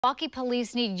Milwaukee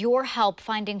police need your help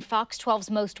finding Fox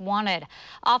 12's most wanted.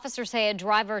 Officers say a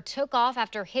driver took off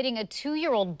after hitting a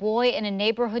 2-year-old boy in a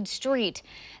neighborhood street.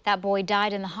 That boy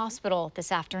died in the hospital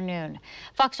this afternoon.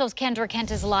 Fox 12's Kendra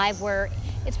Kent is live where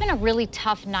it's been a really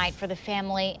tough night for the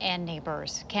family and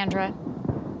neighbors. Kendra?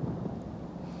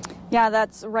 Yeah,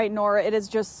 that's right, Nora. It is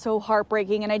just so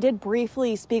heartbreaking. And I did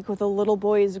briefly speak with the little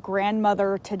boy's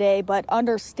grandmother today, but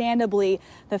understandably,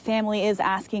 the family is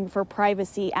asking for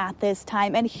privacy at this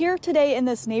time. And here today in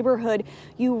this neighborhood,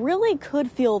 you really could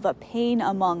feel the pain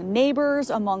among neighbors,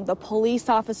 among the police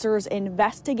officers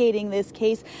investigating this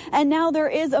case. And now there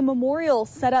is a memorial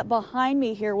set up behind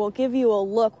me here. We'll give you a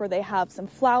look where they have some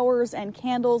flowers and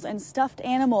candles and stuffed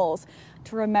animals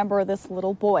to remember this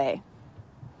little boy.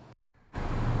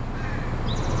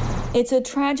 It's a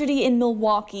tragedy in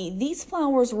Milwaukee. These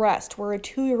flowers rest where a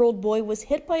 2-year-old boy was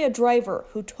hit by a driver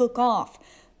who took off.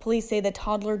 Police say the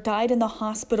toddler died in the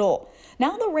hospital.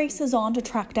 Now the race is on to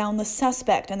track down the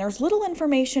suspect, and there's little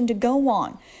information to go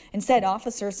on. Instead,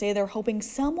 officers say they're hoping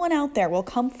someone out there will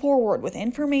come forward with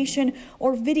information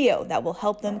or video that will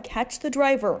help them catch the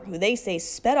driver, who they say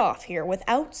sped off here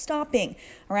without stopping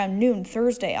around noon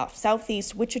Thursday off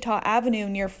Southeast Wichita Avenue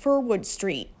near Furwood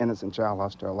Street. Innocent child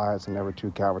lost their lives and they were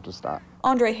too coward to stop.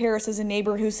 Andre Harris is a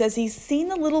neighbor who says he's seen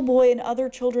the little boy and other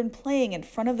children playing in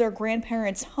front of their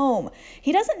grandparents' home.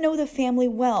 He doesn't know the family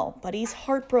well, but he's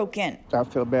heartbroken. I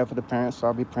feel bad for the parents, so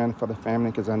I'll be praying for the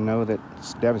family because I know that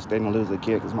it's devastating to lose a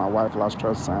kid because my wife lost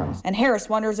her sons. And Harris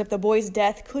wonders if the boy's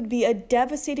death could be a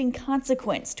devastating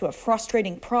consequence to a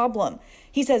frustrating problem.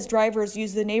 He says drivers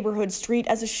use the neighborhood street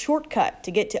as a shortcut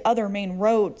to get to other main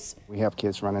roads. We have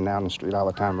kids running down the street all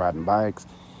the time riding bikes,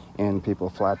 and people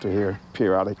fly through here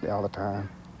periodically all the time.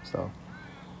 So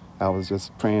I was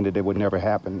just praying that it would never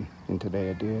happen, and today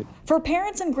it did. For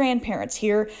parents and grandparents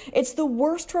here, it's the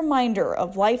worst reminder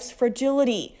of life's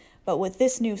fragility. But with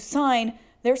this new sign,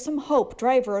 there's some hope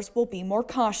drivers will be more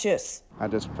cautious. I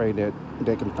just pray that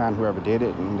they can find whoever did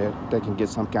it and that they can get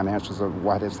some kind of answers of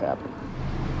why this happened.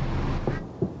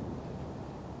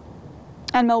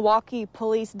 And Milwaukee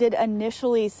police did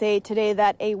initially say today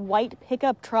that a white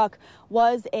pickup truck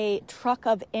was a truck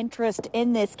of interest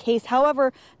in this case.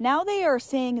 However, now they are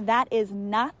saying that is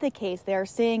not the case. They are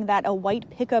saying that a white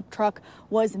pickup truck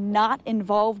was not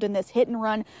involved in this hit and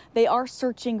run. They are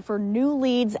searching for new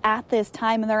leads at this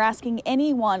time, and they're asking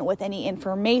anyone with any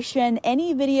information,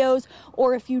 any videos,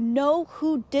 or if you know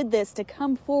who did this to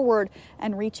come forward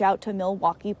and reach out to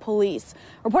Milwaukee police.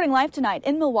 Reporting live tonight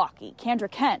in Milwaukee, Kendra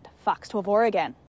Kent, Fox 12 Oregon.